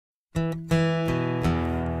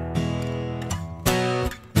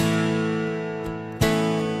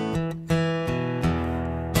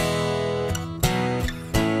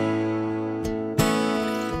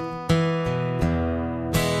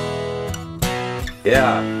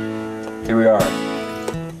Yeah, here we are.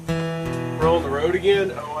 We're on the road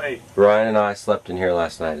again? Oh wait. Ryan and I slept in here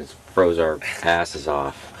last night. It froze our asses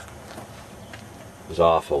off. It was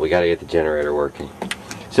awful. We got to get the generator working.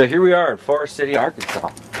 So here we are in Forest City,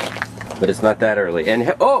 Arkansas. But it's not that early.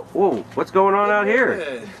 And oh, whoa, what's going on out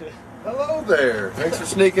here? Hello there. Thanks for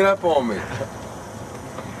sneaking up on me.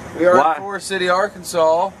 We are in Forest City,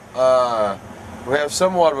 Arkansas. We have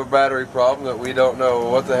somewhat of a battery problem that we don't know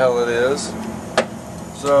what the hell it is.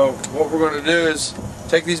 So what we're going to do is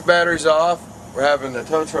take these batteries off. We're having a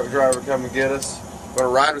tow truck driver come and get us. We're going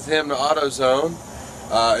to ride with him to AutoZone.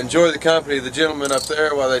 Enjoy the company of the gentleman up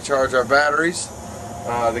there while they charge our batteries.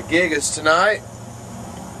 The gig is tonight.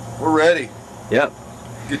 We're ready. Yep.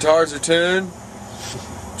 Guitars are tuned.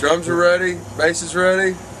 Drums are ready. Bass is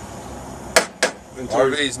ready.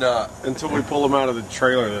 RV's not. Until we pull them out of the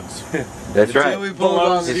trailer. That's right. We pull them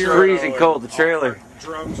out of the it's freezing cold, the trailer.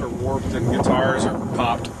 Drums are warped and guitars are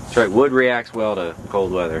popped. That's right, wood reacts well to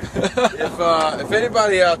cold weather. If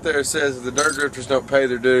anybody out there says the dirt drifters don't pay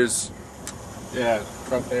their dues, yeah,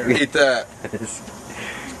 right there. eat that.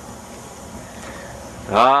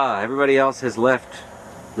 Everybody else has left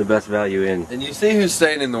the Best Value Inn. And you see who's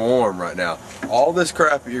staying in the warm right now. All this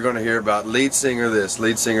crap that you're going to hear about lead singer this,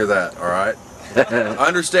 lead singer that, alright?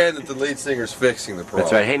 Understand that the lead singer's fixing the problem.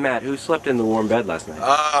 That's right. Hey Matt, who slept in the warm bed last night?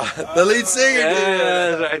 The lead singer did.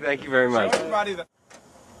 That's right. Thank you very much.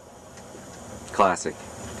 Classic.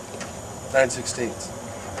 9/16.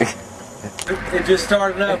 It just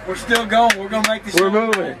started up. We're still going. We're going to make this. We're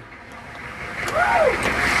moving.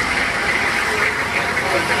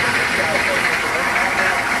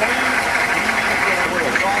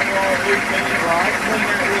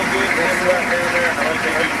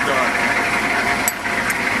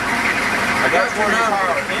 I got one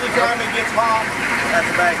out. Anytime it gets hot, that's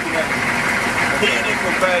a bad connection. Heat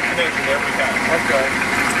equals bad connection every time. Okay.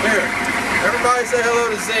 Here. Everybody say hello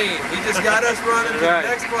to Zean. He just got us running to the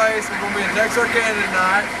next place. We're going to be in Texarkana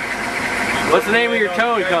tonight. What's the name of your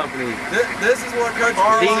towing company? This is what country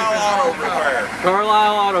Carlisle Auto Repair.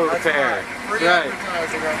 Carlisle Auto Repair. Free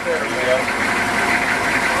advertising right there, man.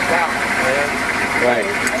 Right.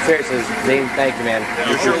 Seriously, Zean, thank you, man.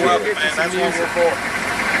 You're welcome, man. That's what we're for.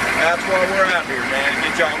 That's why we're out here, man, to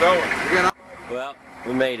get y'all going. Well,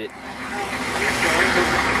 we made it.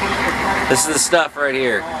 This is the stuff right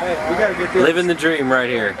here. Hey, we gotta get this. Living the dream right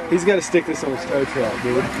here. He's got to stick this on his tow truck,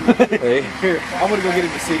 dude. Hey. Here, I'm gonna go get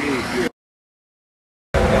him the CD.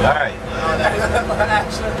 All right.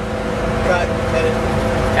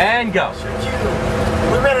 And go.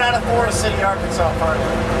 We made it out of Forest City, Arkansas,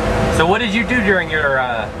 finally. So what did you do during your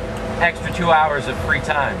extra 2 hours of free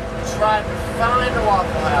time? Tried to find a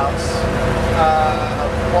Waffle House,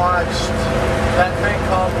 watched that thing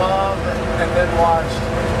called Love, and then watched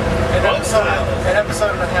an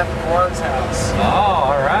episode and a half of One's House. Oh,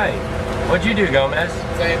 all right. What'd you do, Gomez?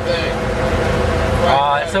 Same thing.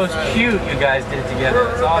 So it's cute you guys did it together.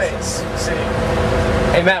 That's awesome. See.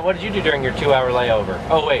 Hey Matt, what did you do during your 2 hour layover?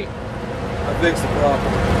 Oh wait. I fixed the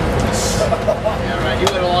problem. Yeah, right. You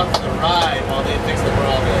went along for the ride while they fixed the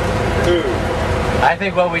problem. I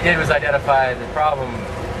think what we did was identify the problem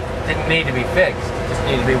didn't need to be fixed. It just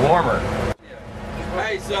needed to be warmer.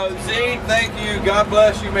 Hey, so Zean, thank you. God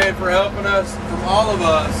bless you, man, for helping us. From all of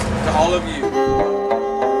us to all of you.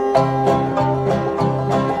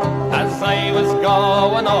 As I was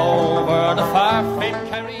going over the far-famed